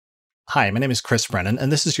Hi, my name is Brennan,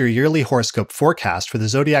 and this is your yearly horoscope forecast for the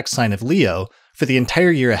zodiac sign of Leo for the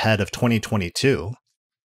entire year ahead of 2022.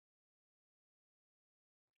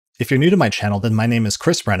 If you're new to my channel, then my name is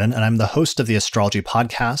Brennan, and I'm the host of the Astrology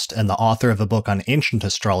podcast and the author of a book on ancient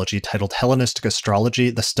astrology titled Hellenistic Astrology,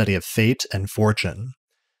 the Study of Fate and Fortune.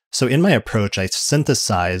 So in my approach, I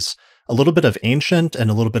synthesize a little bit of ancient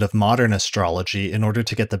and a little bit of modern astrology in order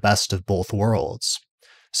to get the best of both worlds.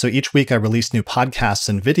 So each week I release new podcasts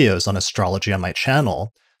and videos on astrology on my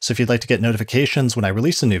channel. So if you'd like to get notifications when I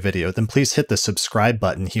release a new video, then please hit the subscribe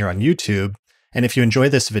button here on YouTube. And if you enjoy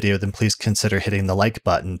this video, then please consider hitting the like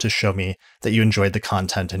button to show me that you enjoyed the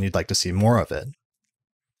content and you'd like to see more of it.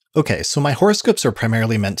 Okay, so my horoscopes are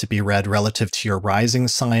primarily meant to be read relative to your rising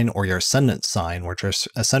sign or your ascendant sign, which are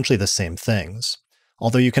essentially the same things.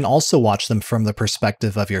 Although you can also watch them from the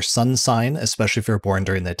perspective of your sun sign, especially if you're born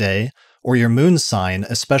during the day, or your moon sign,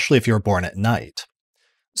 especially if you're born at night.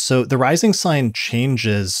 So the rising sign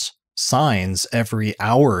changes signs every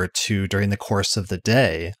hour or two during the course of the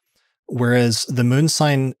day, whereas the moon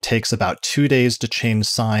sign takes about 2 days to change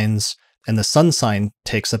signs, and the sun sign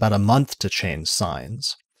takes about a month to change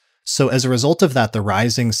signs. So as a result of that, the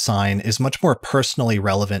rising sign is much more personally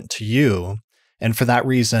relevant to you, and for that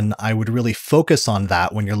reason, I would really focus on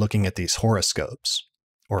that when you're looking at these horoscopes,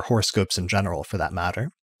 or horoscopes in general for that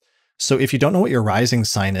matter. So if you don't know what your rising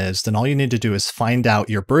sign is, then all you need to do is find out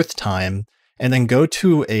your birth time and then go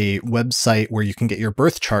to a website where you can get your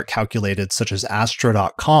birth chart calculated, such as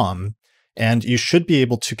astro.com, and you should be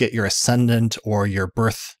able to get your ascendant or your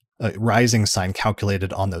birth rising sign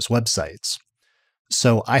calculated on those websites.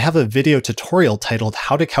 So I have a video tutorial titled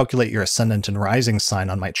How to Calculate Your Ascendant and Rising Sign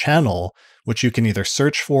on my channel, which you can either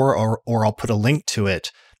search for or I'll put a link to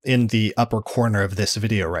it in the upper corner of this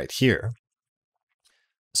video right here.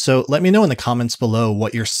 So let me know in the comments below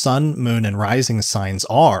what your sun, moon, and rising signs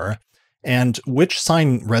are, and which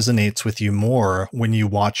sign resonates with you more when you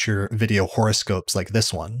watch your video horoscopes like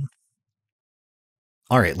this one.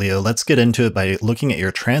 Alright, Leo, let's get into it by looking at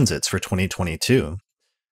your transits for 2022.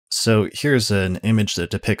 So here's an image that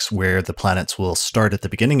depicts where the planets will start at the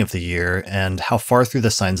beginning of the year and how far through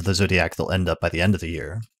the signs of the zodiac they'll end up by the end of the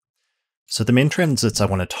year. So the main transits I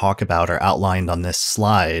want to talk about are outlined on this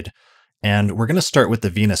slide, and we're going to start with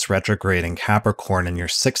the Venus retrograde in Capricorn in your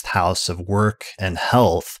 6th house of work and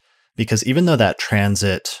health, because even though that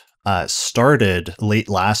transit started late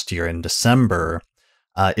last year in December,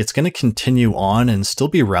 it's going to continue on and still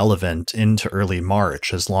be relevant into early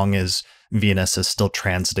March as long as Venus is still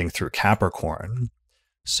transiting through Capricorn.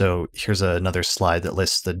 So here's another slide that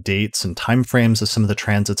lists the dates and timeframes of some of the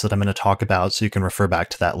transits that I'm going to talk about, so you can refer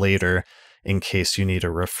back to that later in case you need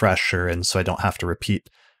a refresher, and so I don't have to repeat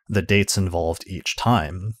the dates involved each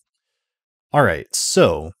time. All right,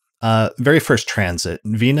 so very first transit,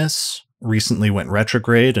 Venus recently went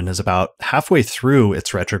retrograde and is about halfway through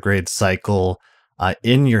its retrograde cycle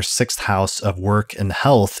in your 6th house of work and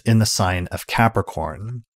health in the sign of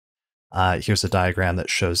Capricorn. Here's a diagram that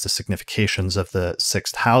shows the significations of the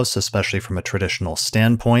 6th house, especially from a traditional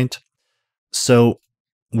standpoint. So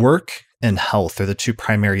work and health are the two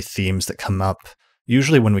primary themes that come up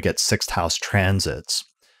usually when we get 6th house transits.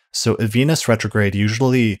 So a Venus retrograde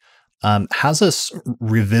usually has us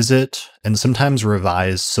revisit and sometimes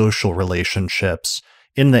revise social relationships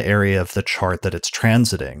in the area of the chart that it's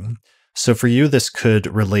transiting. So for you, this could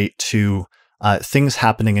relate to things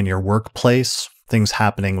happening in your workplace, things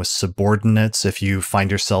happening with subordinates if you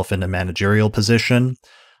find yourself in a managerial position,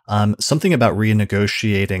 something about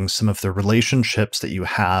renegotiating some of the relationships that you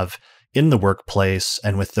have in the workplace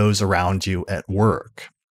and with those around you at work.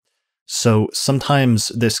 So sometimes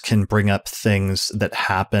this can bring up things that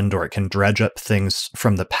happened, or it can dredge up things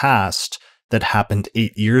from the past that happened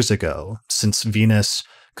 8 years ago, since Venus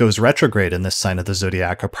goes retrograde in this sign of the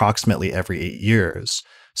zodiac approximately every 8 years.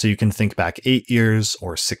 So you can think back 8 years,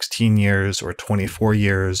 or 16 years, or 24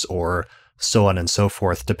 years, or so on and so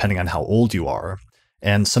forth, depending on how old you are.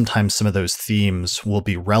 And sometimes some of those themes will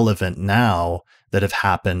be relevant now that have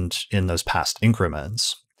happened in those past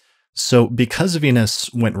increments. So because Venus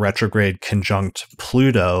went retrograde conjunct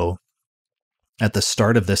Pluto at the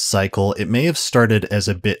start of this cycle, it may have started as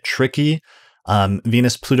a bit tricky.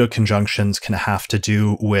 Venus-Pluto conjunctions can have to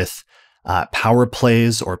do with power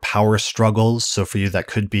plays or power struggles. So for you, that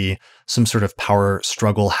could be some sort of power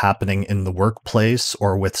struggle happening in the workplace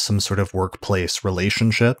or with some sort of workplace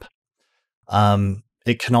relationship.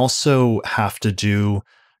 It can also have to do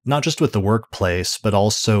not just with the workplace, but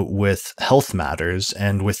also with health matters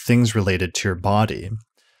and with things related to your body.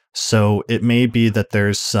 So it may be that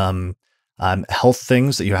there's some health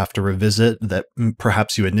things that you have to revisit that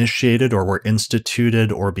perhaps you initiated or were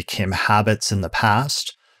instituted or became habits in the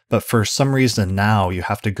past. But for some reason now you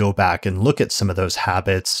have to go back and look at some of those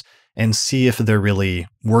habits and see if they're really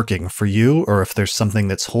working for you or if there's something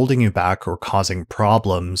that's holding you back or causing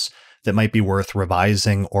problems that might be worth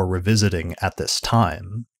revising or revisiting at this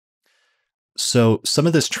time. So some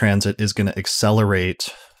of this transit is going to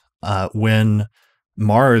accelerate when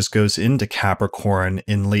Mars goes into Capricorn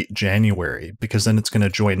in late January, because then it's going to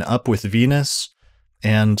join up with Venus.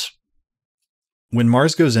 And when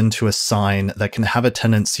Mars goes into a sign that can have a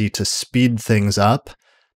tendency to speed things up,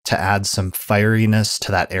 to add some fieriness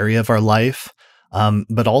to that area of our life,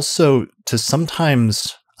 but also to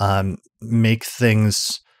sometimes make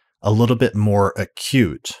things a little bit more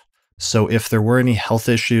acute. So if there were any health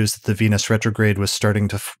issues that the Venus retrograde was starting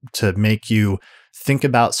to make you think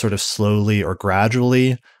about sort of slowly or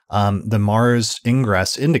gradually, the Mars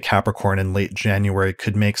ingress into Capricorn in late January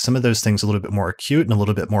could make some of those things a little bit more acute and a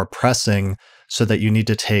little bit more pressing so that you need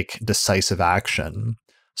to take decisive action.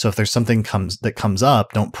 So if there's something that comes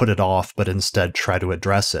up, don't put it off, but instead try to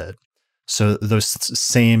address it. So that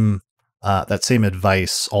same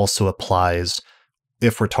advice also applies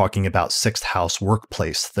if we're talking about sixth house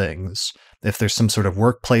workplace things. If there's some sort of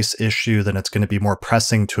workplace issue, then it's going to be more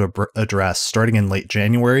pressing to address starting in late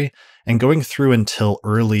January and going through until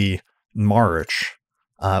early March,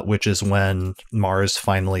 which is when Mars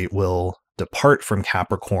finally will depart from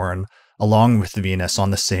Capricorn along with Venus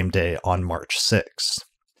on the same day on March 6th.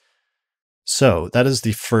 So that is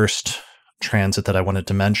the first transit that I wanted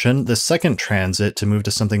to mention. The second transit, to move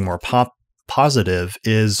to something more positive,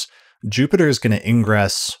 is Jupiter is going to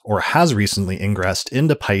ingress, or has recently ingressed,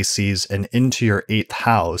 into Pisces and into your 8th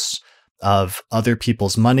house of other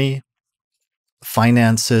people's money,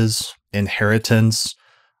 finances, inheritance,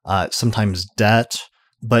 sometimes debt.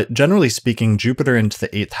 But generally speaking, Jupiter into the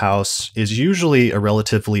 8th house is usually a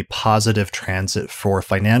relatively positive transit for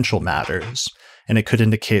financial matters. And it could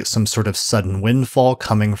indicate some sort of sudden windfall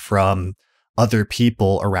coming from other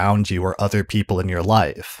people around you or other people in your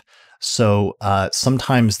life. So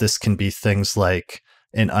sometimes this can be things like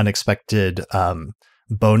an unexpected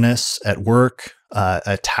bonus at work,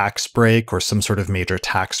 a tax break, or some sort of major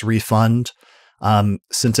tax refund.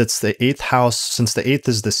 Since it's the 8th house, since the 8th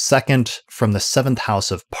is the second from the 7th house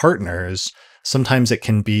of partners, sometimes it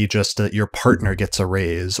can be just that your partner gets a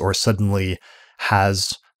raise or suddenly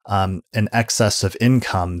has an excess of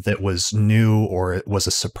income that was new or it was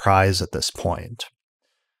a surprise at this point.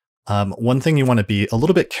 One thing you want to be a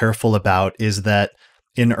little bit careful about is that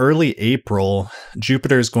in early April,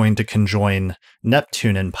 Jupiter is going to conjoin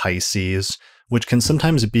Neptune in Pisces, which can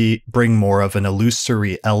sometimes bring more of an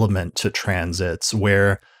illusory element to transits,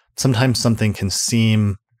 where sometimes something can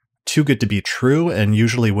seem too good to be true, and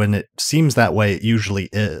usually when it seems that way, it usually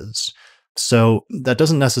is. So that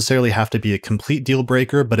doesn't necessarily have to be a complete deal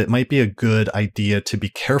breaker, but it might be a good idea to be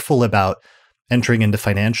careful about entering into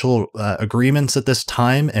financial agreements at this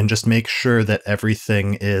time and just make sure that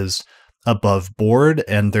everything is above board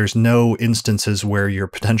and there's no instances where you're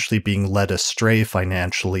potentially being led astray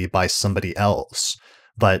financially by somebody else.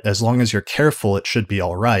 But as long as you're careful, it should be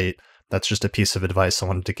all right. That's just a piece of advice I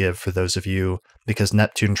wanted to give for those of you, because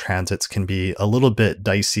Neptune transits can be a little bit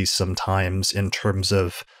dicey sometimes in terms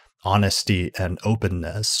of honesty and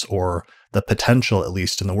openness, or the potential, at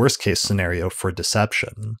least in the worst case scenario, for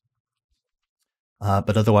deception.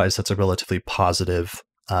 But otherwise, that's a relatively positive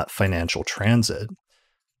financial transit.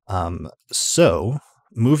 So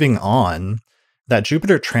moving on, that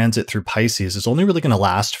Jupiter transit through Pisces is only really going to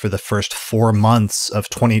last for the first 4 months of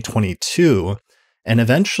 2022. And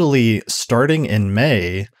eventually, starting in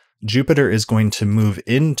May, Jupiter is going to move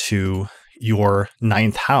into your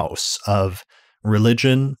 9th house of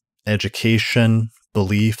religion, education,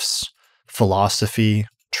 beliefs, philosophy,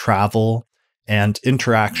 travel, and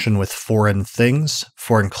interaction with foreign things,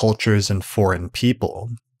 foreign cultures, and foreign people.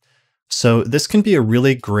 So this can be a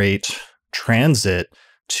really great transit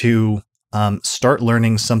to start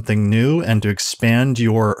learning something new and to expand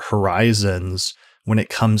your horizons when it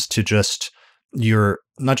comes to just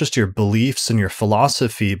not just your beliefs and your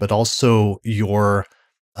philosophy, but also your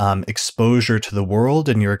exposure to the world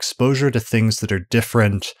and your exposure to things that are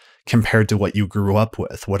different compared to what you grew up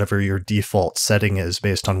with, whatever your default setting is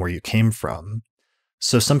based on where you came from.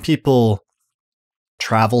 So some people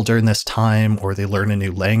travel during this time, or they learn a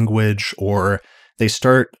new language, or they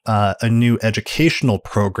start a new educational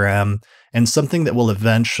program, and something that will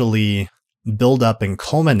eventually build up and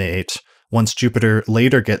culminate once Jupiter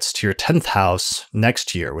later gets to your 10th house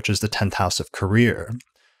next year, which is the 10th house of career.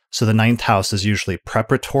 So the ninth house is usually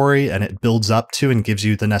preparatory, and it builds up to and gives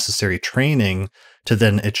you the necessary training to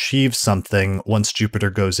then achieve something once Jupiter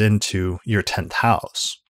goes into your 10th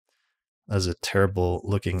house. That was a terrible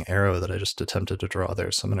looking arrow that I just attempted to draw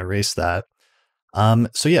there, so I'm going to erase that.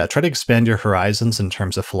 So yeah, try to expand your horizons in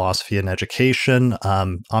terms of philosophy and education.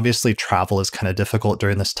 Obviously, travel is kind of difficult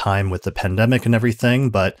during this time with the pandemic and everything,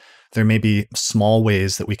 but there may be small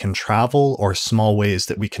ways that we can travel or small ways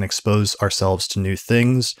that we can expose ourselves to new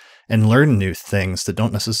things and learn new things that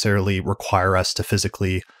don't necessarily require us to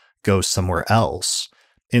physically go somewhere else.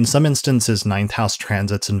 In some instances, ninth house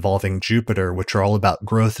transits involving Jupiter, which are all about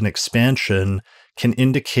growth and expansion, can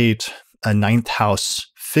indicate a ninth house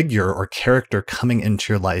figure or character coming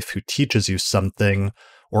into your life who teaches you something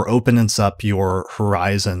or opens up your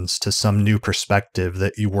horizons to some new perspective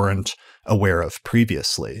that you weren't aware of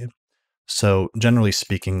previously. So generally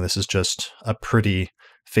speaking, this is just a pretty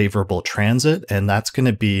favorable transit, and that's going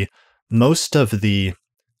to be most of the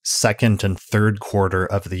second and third quarter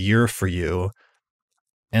of the year for you.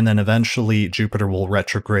 And then eventually Jupiter will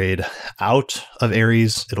retrograde out of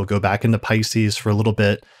Aries. It'll go back into Pisces for a little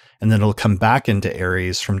bit, and then it'll come back into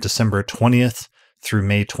Aries from December 20th through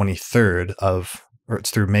May 23rd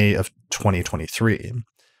through May of 2023.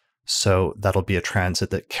 So that'll be a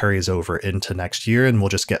transit that carries over into next year, and we'll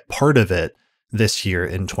just get part of it this year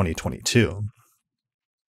in 2022.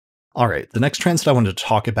 All right, the next transit I wanted to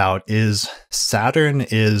talk about is Saturn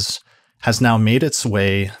has now made its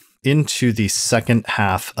way into the second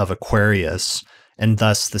half of Aquarius, and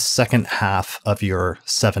thus the second half of your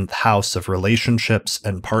 7th house of relationships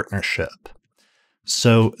and partnership.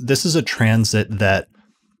 So this is a transit that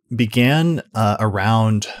began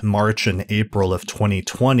around March and April of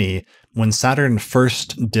 2020, when Saturn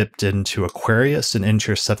first dipped into Aquarius and into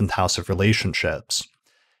your 7th house of relationships.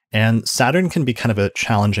 And Saturn can be kind of a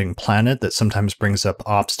challenging planet that sometimes brings up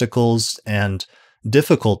obstacles and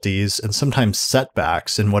difficulties and sometimes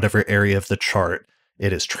setbacks in whatever area of the chart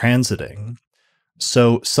it is transiting.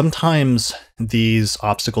 So sometimes these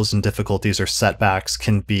obstacles and difficulties or setbacks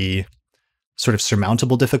can be sort of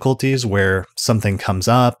surmountable difficulties where something comes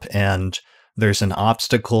up and there's an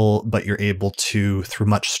obstacle, but you're able to, through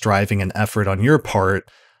much striving and effort on your part,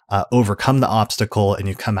 overcome the obstacle, and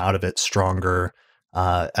you come out of it stronger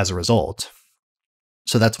as a result.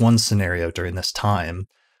 So that's one scenario during this time.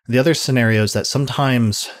 The other scenario is that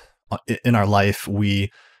sometimes in our life,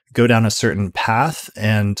 we go down a certain path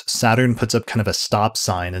and Saturn puts up kind of a stop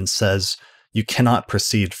sign and says, you cannot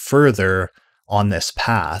proceed further on this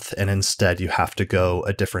path, and instead you have to go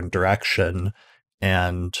a different direction.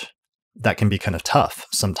 And that can be kind of tough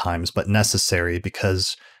sometimes, but necessary,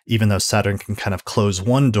 because even though Saturn can kind of close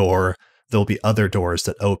one door, there'll be other doors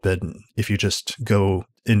that open if you just go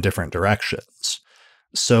in different directions.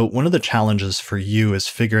 So one of the challenges for you is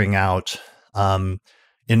figuring out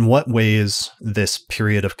in what ways this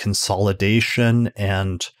period of consolidation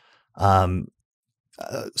and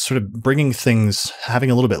sort of bringing things, having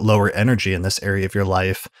a little bit lower energy in this area of your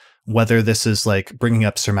life, whether this is like bringing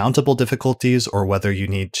up surmountable difficulties or whether you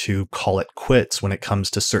need to call it quits when it comes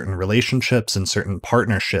to certain relationships and certain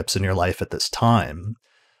partnerships in your life at this time.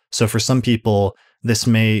 So for some people, this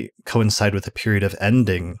may coincide with a period of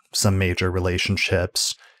ending some major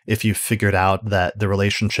relationships. If you've figured out that the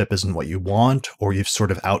relationship isn't what you want, or you've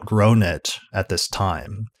sort of outgrown it at this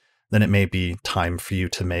time, then it may be time for you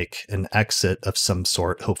to make an exit of some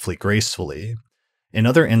sort, hopefully gracefully. In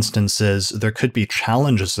other instances, there could be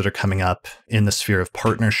challenges that are coming up in the sphere of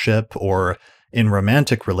partnership or in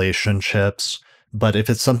romantic relationships, but if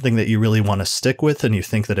it's something that you really want to stick with and you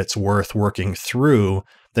think that it's worth working through,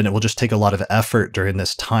 then it will just take a lot of effort during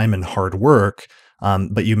this time and hard work,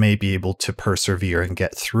 but you may be able to persevere and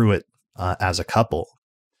get through it as a couple.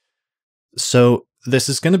 So this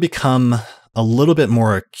is going to become a little bit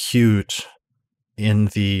more acute in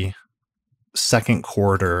the second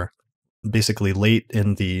quarter, basically late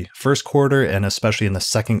in the first quarter and especially in the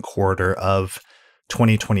second quarter of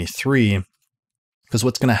 2023, because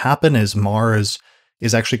what's going to happen is Mars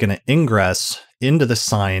is actually going to ingress into the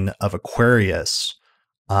sign of Aquarius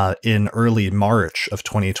in early March of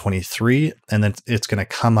 2023, and then it's going to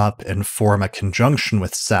come up and form a conjunction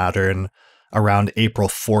with Saturn around April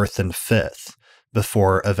 4th and 5th,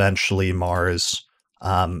 before eventually Mars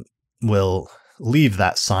will leave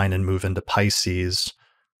that sign and move into Pisces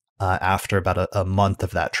after about a month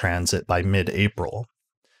of that transit by mid-April.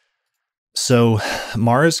 So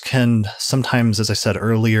Mars can sometimes, as I said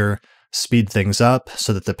earlier, speed things up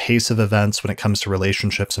so that the pace of events when it comes to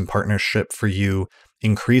relationships and partnership for you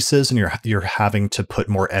increases, and you're having to put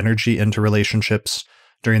more energy into relationships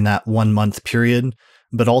during that 1 month period.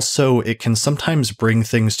 but also it can sometimes bring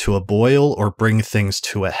things to a boil or bring things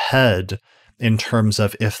to a head in terms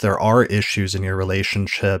of if there are issues in your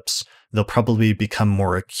relationships, they'll probably become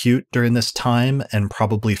more acute during this time and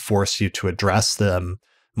probably force you to address them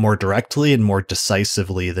more directly and more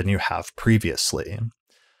decisively than you have previously.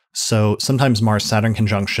 So sometimes Mars-Saturn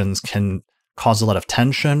conjunctions can cause a lot of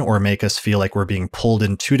tension or make us feel like we're being pulled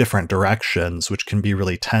in two different directions, which can be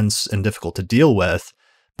really tense and difficult to deal with.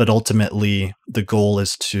 But ultimately, the goal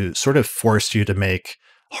is to sort of force you to make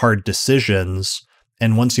hard decisions.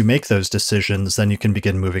 And once you make those decisions, then you can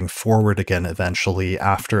begin moving forward again eventually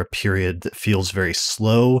after a period that feels very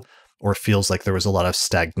slow or feels like there was a lot of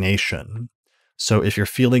stagnation. So if you're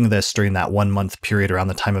feeling this during that 1 month period around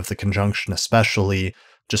the time of the conjunction especially,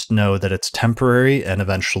 just know that it's temporary and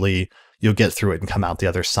eventually you'll get through it and come out the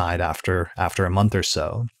other side after a month or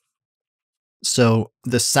so. So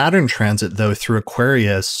the Saturn transit, though, through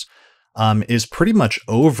Aquarius is pretty much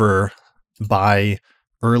over by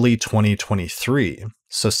early 2023.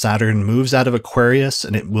 So Saturn moves out of Aquarius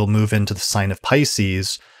and it will move into the sign of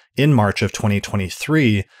Pisces in March of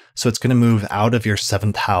 2023. So it's going to move out of your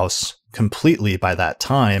 7th house completely by that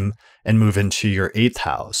time and move into your 8th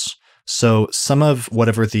house. So some of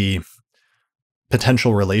whatever the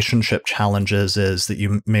potential relationship challenges is that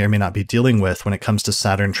you may or may not be dealing with when it comes to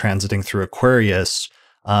Saturn transiting through Aquarius,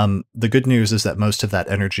 the good news is that most of that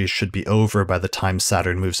energy should be over by the time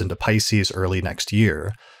Saturn moves into Pisces early next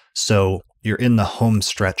year. So you're in the home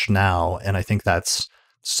stretch now, and I think that's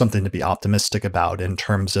something to be optimistic about in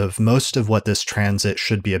terms of most of what this transit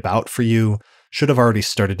should be about for you should have already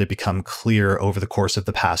started to become clear over the course of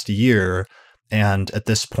the past year. And at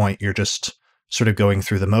this point, you're just sort of going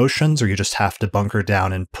through the motions, or you just have to bunker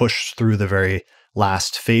down and push through the very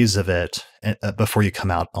last phase of it before you come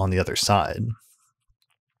out on the other side.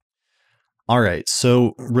 All right,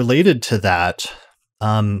 so related to that,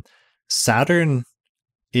 Saturn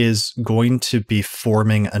is going to be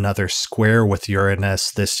forming another square with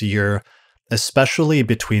Uranus this year, especially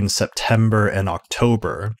between September and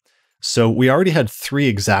October. So we already had 3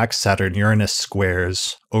 exact Saturn-Uranus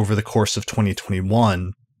squares over the course of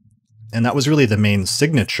 2021, and that was really the main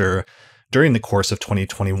signature during the course of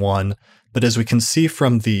 2021. But as we can see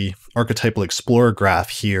from the Archetypal Explorer graph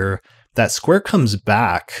here, that square comes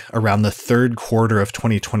back around the 3rd quarter of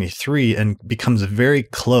 2023 and becomes very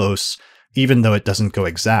close, even though it doesn't go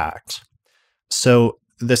exact. So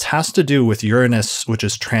this has to do with Uranus, which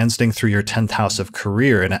is transiting through your 10th house of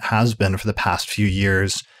career, and it has been for the past few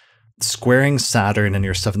years, squaring Saturn in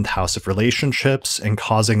your 7th house of relationships and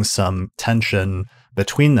causing some tension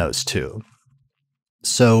between those two.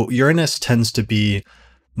 So Uranus tends to be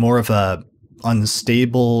more of a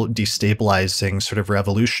unstable, destabilizing, sort of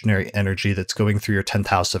revolutionary energy that's going through your 10th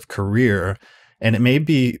house of career. And it may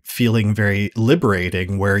be feeling very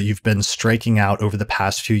liberating, where you've been striking out over the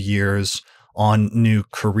past few years on new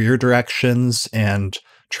career directions and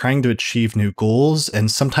trying to achieve new goals, and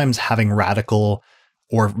sometimes having radical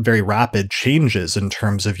or very rapid changes in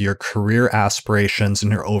terms of your career aspirations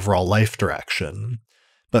and your overall life direction.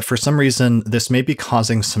 But for some reason, this may be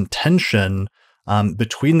causing some tension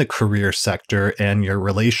between the career sector and your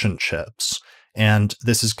relationships. And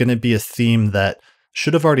this is going to be a theme that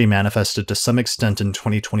should have already manifested to some extent in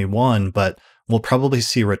 2021, but we'll probably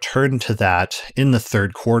see a return to that in the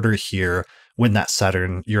 3rd quarter here when that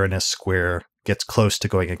Saturn-Uranus square gets close to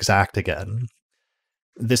going exact again.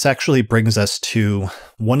 This actually brings us to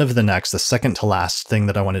one of the second to last thing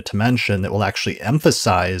that I wanted to mention that will actually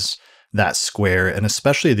emphasize that square, and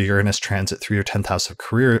especially the Uranus transit through your 10th house of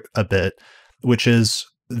career a bit, which is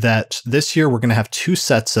that this year we're going to have 2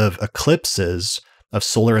 sets of eclipses, of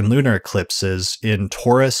solar and lunar eclipses in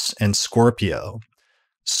Taurus and Scorpio.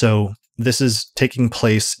 So this is taking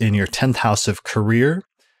place in your 10th house of career,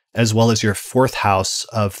 as well as your 4th house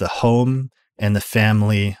of the home and the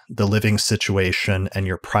family, the living situation, and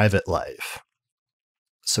your private life.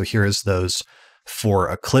 So here's those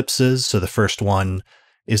 4 eclipses. So the first one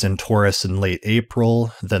is in Taurus in late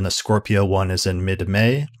April, then the Scorpio one is in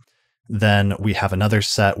mid-May. Then we have another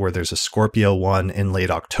set where there's a Scorpio one in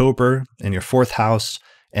late October in your 4th house,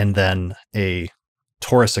 and then a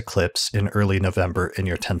Taurus eclipse in early November in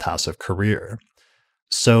your 10th house of career.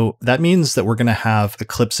 So that means that we're going to have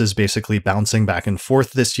eclipses basically bouncing back and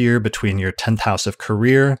forth this year between your 10th house of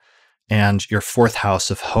career and your 4th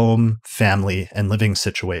house of home, family, and living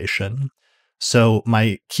situation. So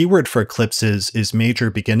my keyword for eclipses is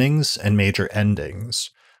major beginnings and major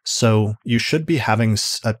endings. So you should be having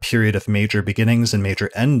a period of major beginnings and major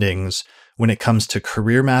endings when it comes to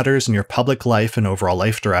career matters in your public life and overall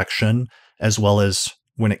life direction, as well as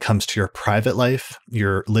when it comes to your private life,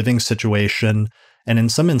 your living situation, and in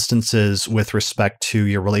some instances with respect to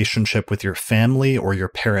your relationship with your family or your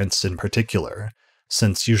parents in particular,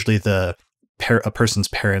 since usually a person's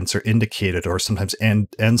parents are indicated, or sometimes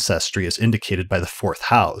ancestry is indicated by the fourth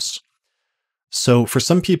house. So for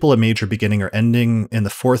some people, a major beginning or ending in the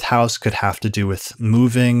fourth house could have to do with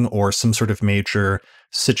moving or some sort of major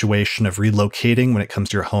situation of relocating when it comes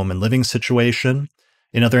to your home and living situation.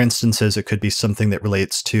 In other instances, it could be something that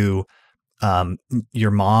relates to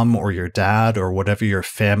your mom or your dad or whatever your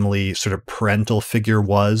family sort of parental figure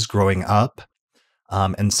was growing up,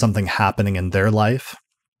 and something happening in their life.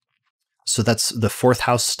 So that's the fourth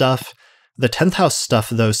house stuff. The 10th house stuff,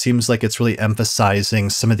 though, seems like it's really emphasizing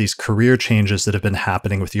some of these career changes that have been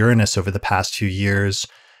happening with Uranus over the past few years,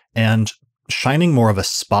 and shining more of a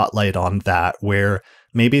spotlight on that, where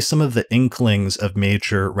maybe some of the inklings of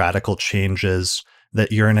major radical changes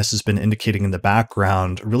that Uranus has been indicating in the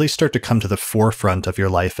background really start to come to the forefront of your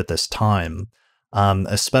life at this time.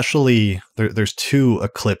 Especially, there's two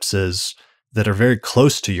eclipses that are very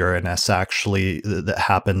close to Uranus, actually, that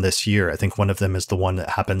happened this year. I think one of them is the one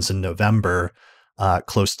that happens in November,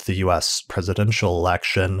 close to the US presidential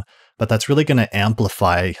election. But that's really going to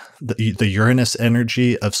amplify the Uranus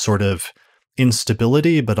energy of sort of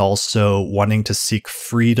instability, but also wanting to seek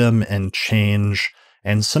freedom and change,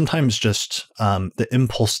 and sometimes just the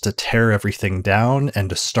impulse to tear everything down and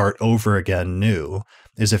to start over again new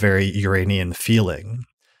is a very Uranian feeling.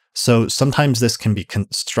 So sometimes this can be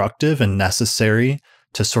constructive and necessary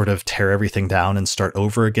to sort of tear everything down and start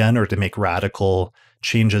over again, or to make radical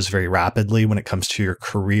changes very rapidly when it comes to your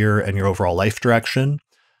career and your overall life direction.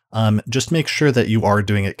 Just make sure that you are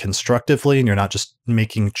doing it constructively and you're not just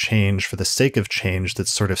making change for the sake of change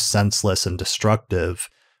that's sort of senseless and destructive,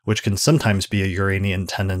 which can sometimes be a Uranian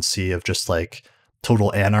tendency of just like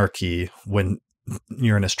total anarchy when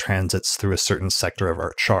Uranus transits through a certain sector of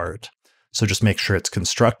our chart. So just make sure it's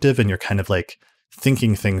constructive and you're kind of like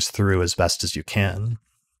thinking things through as best as you can.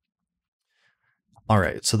 All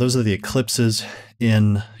right, so those are the eclipses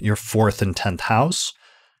in your 4th and 10th house.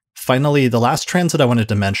 Finally, the last transit I wanted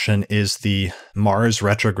to mention is the Mars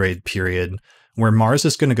retrograde period, where Mars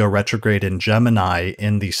is going to go retrograde in Gemini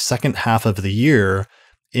in the second half of the year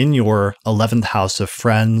in your 11th house of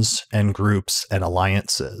friends and groups and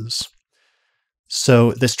alliances.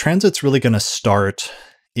 So this transit's really going to start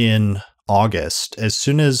in August, as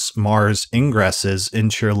soon as Mars ingresses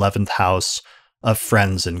into your 11th house of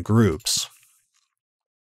friends and groups.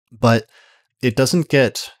 But it doesn't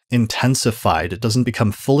get intensified, it doesn't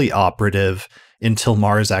become fully operative until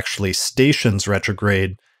Mars actually stations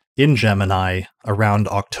retrograde in Gemini around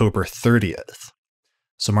October 30th.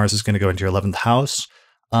 So Mars is going to go into your 11th house.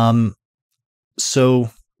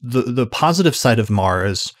 So the positive side of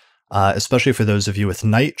Mars, especially for those of you with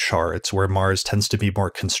night charts where Mars tends to be more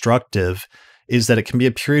constructive, is that it can be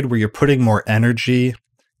a period where you're putting more energy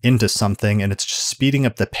into something and it's just speeding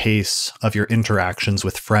up the pace of your interactions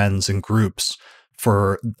with friends and groups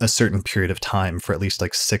for a certain period of time, for at least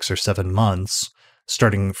like 6 or 7 months,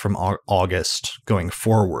 starting from August going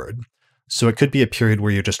forward. So it could be a period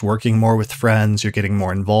where you're just working more with friends, you're getting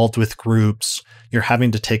more involved with groups, you're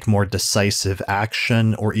having to take more decisive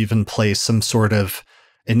action, or even play some sort of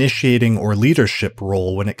initiating or leadership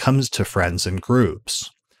role when it comes to friends and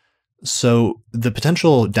groups. So the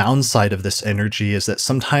potential downside of this energy is that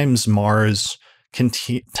sometimes Mars can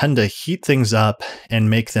tend to heat things up and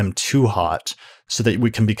make them too hot, so that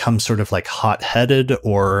we can become sort of like hot-headed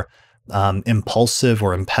or impulsive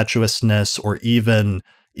or impetuousness or even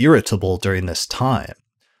irritable during this time.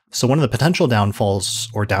 So one of the potential downfalls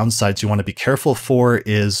or downsides you want to be careful for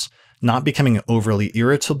is not becoming overly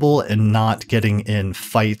irritable and not getting in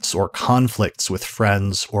fights or conflicts with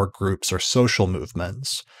friends or groups or social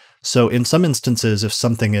movements. So in some instances, if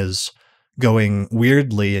something is going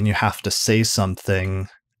weirdly and you have to say something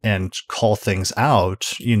and call things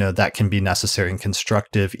out, that can be necessary and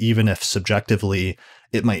constructive, even if subjectively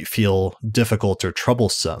it might feel difficult or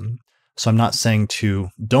troublesome. So I'm not saying to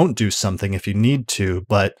don't do something if you need to,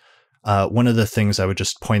 but one of the things I would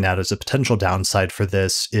just point out as a potential downside for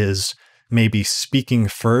this is maybe speaking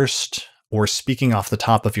first or speaking off the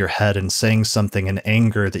top of your head and saying something in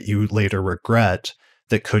anger that you later regret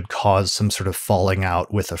that could cause some sort of falling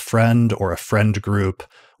out with a friend or a friend group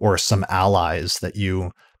or some allies that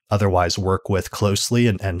you otherwise work with closely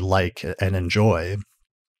and like and enjoy.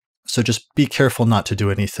 So just be careful not to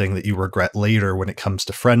do anything that you regret later when it comes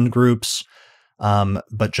to friend groups.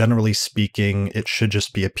 But generally speaking, it should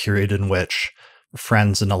just be a period in which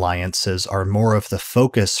friends and alliances are more of the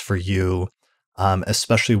focus for you,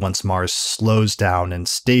 especially once Mars slows down and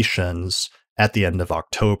stations at the end of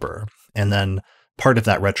October. And then part of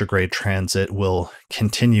that retrograde transit will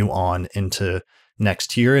continue on into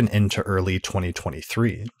next year and into early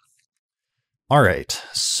 2023. All right,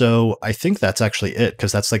 so I think that's actually it,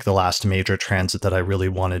 because that's like the last major transit that I really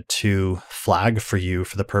wanted to flag for you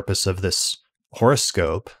for the purpose of this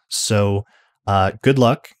horoscope. So good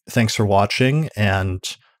luck, thanks for watching, and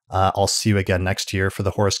I'll see you again next year for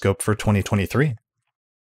the horoscope for 2023.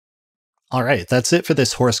 All right, that's it for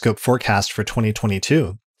this horoscope forecast for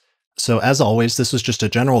 2022. So as always, this was just a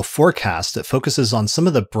general forecast that focuses on some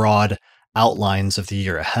of the broad outlines of the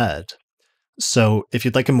year ahead. So if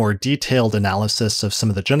you'd like a more detailed analysis of some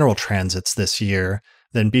of the general transits this year,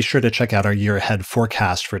 then be sure to check out our year ahead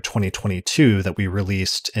forecast for 2022 that we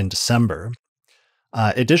released in December.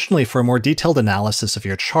 Additionally, for a more detailed analysis of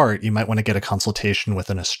your chart, you might want to get a consultation with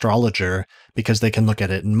an astrologer, because they can look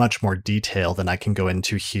at it in much more detail than I can go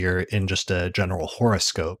into here in just a general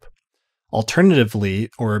horoscope. Alternatively,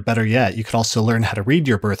 or better yet, you could also learn how to read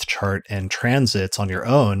your birth chart and transits on your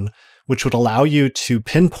own, which would allow you to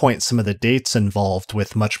pinpoint some of the dates involved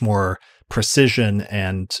with much more precision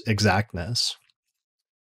and exactness.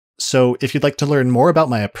 So if you'd like to learn more about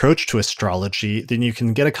my approach to astrology, then you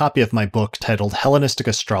can get a copy of my book titled Hellenistic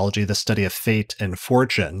Astrology, the Study of Fate and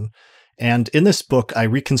Fortune. And in this book, I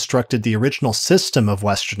reconstructed the original system of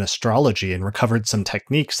Western astrology and recovered some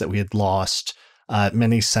techniques that we had lost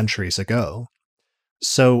many centuries ago.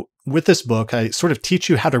 So with this book, I sort of teach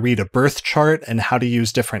you how to read a birth chart and how to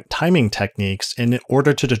use different timing techniques in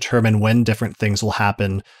order to determine when different things will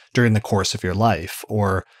happen during the course of your life,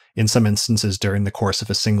 or in some instances during the course of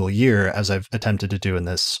a single year, as I've attempted to do in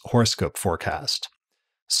this horoscope forecast.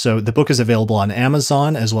 So the book is available on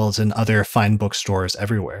Amazon as well as in other fine bookstores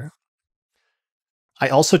everywhere. I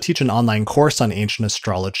also teach an online course on ancient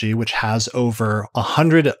astrology, which has over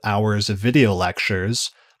 100 hours of video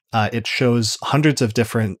lectures. It shows hundreds of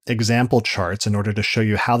different example charts in order to show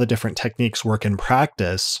you how the different techniques work in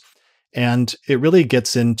practice. And it really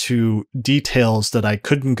gets into details that I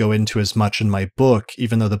couldn't go into as much in my book,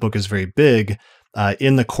 even though the book is very big.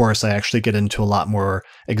 In the course, I actually get into a lot more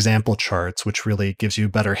example charts, which really gives you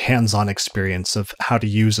better hands-on experience of how to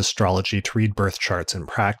use astrology to read birth charts in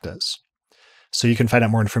practice. So you can find out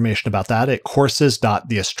more information about that at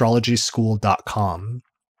courses.theastrologyschool.com.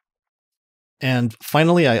 And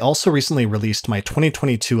finally, I also recently released my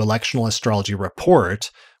 2022 Electional Astrology Report,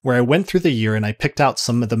 where I went through the year and I picked out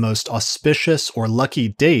some of the most auspicious or lucky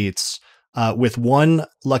dates with one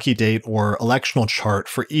lucky date or electional chart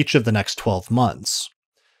for each of the next 12 months.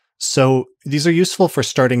 So these are useful for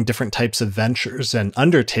starting different types of ventures and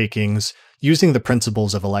undertakings using the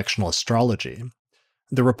principles of electional astrology.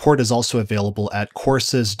 The report is also available at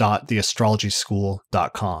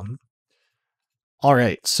courses.theastrologyschool.com. All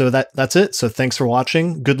right, so that's it. So thanks for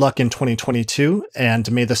watching. Good luck in 2022,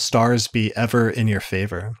 and may the stars be ever in your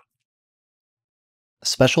favor.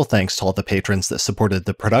 Special thanks to all the patrons that supported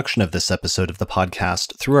the production of this episode of the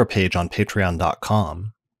podcast through our page on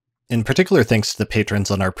patreon.com. In particular, thanks to the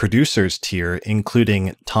patrons on our producers tier,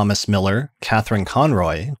 including Thomas Miller, Catherine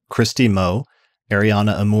Conroy, Christy Moe,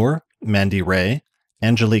 Ariana Amour, Mandy Ray,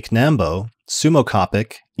 Angelique Nambo, Sumo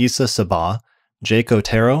Kopic, Issa Sabah, Jake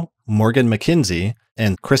Otero, Morgan McKinsey,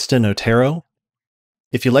 and Kristen Otero.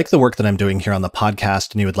 If you like the work that I'm doing here on the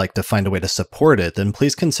podcast and you would like to find a way to support it, then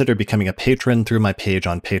please consider becoming a patron through my page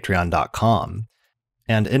on patreon.com.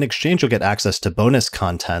 And in exchange, you'll get access to bonus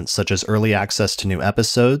content such as early access to new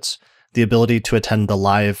episodes, the ability to attend the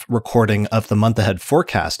live recording of the month ahead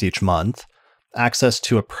forecast each month, access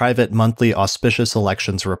to a private monthly auspicious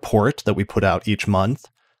elections report that we put out each month,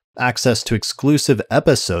 access to exclusive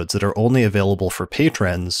episodes that are only available for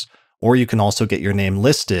patrons, or you can also get your name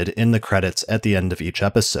listed in the credits at the end of each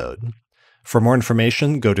episode. For more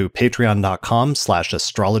information, go to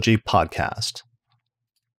patreon.com/astrologypodcast.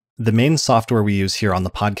 The main software we use here on the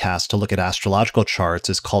podcast to look at astrological charts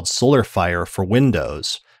is called SolarFire for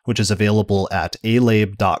Windows, which is available at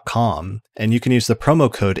alabe.com, and you can use the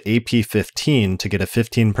promo code AP15 to get a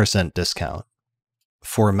 15% discount.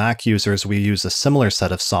 For Mac users, we use a similar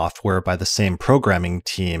set of software by the same programming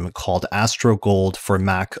team called AstroGold for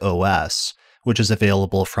Mac OS, which is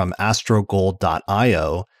available from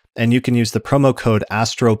astrogold.io, and you can use the promo code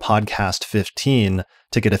AstroPodcast15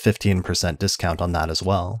 to get a 15% discount on that as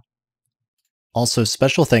well. Also,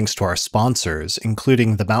 special thanks to our sponsors,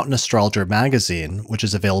 including the Mountain Astrologer magazine, which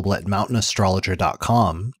is available at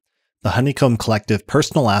mountainastrologer.com, the Honeycomb Collective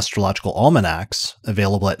Personal Astrological Almanacs,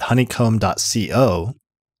 available at honeycomb.co,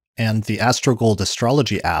 and the AstroGold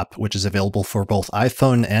Astrology app, which is available for both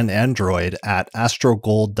iPhone and Android at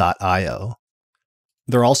astrogold.io.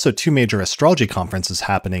 There are also two major astrology conferences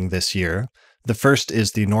happening this year. The first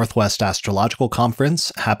is the Northwest Astrological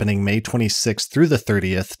Conference, happening May 26th through the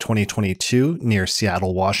 30th, 2022, near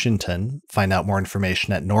Seattle, Washington. Find out more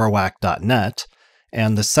information at norwac.net.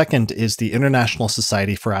 And the second is the International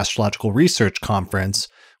Society for Astrological Research Conference,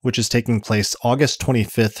 which is taking place August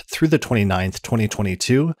 25th through the 29th,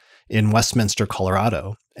 2022, in Westminster,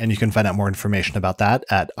 Colorado. And you can find out more information about that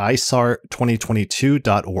at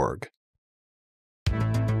isar2022.org.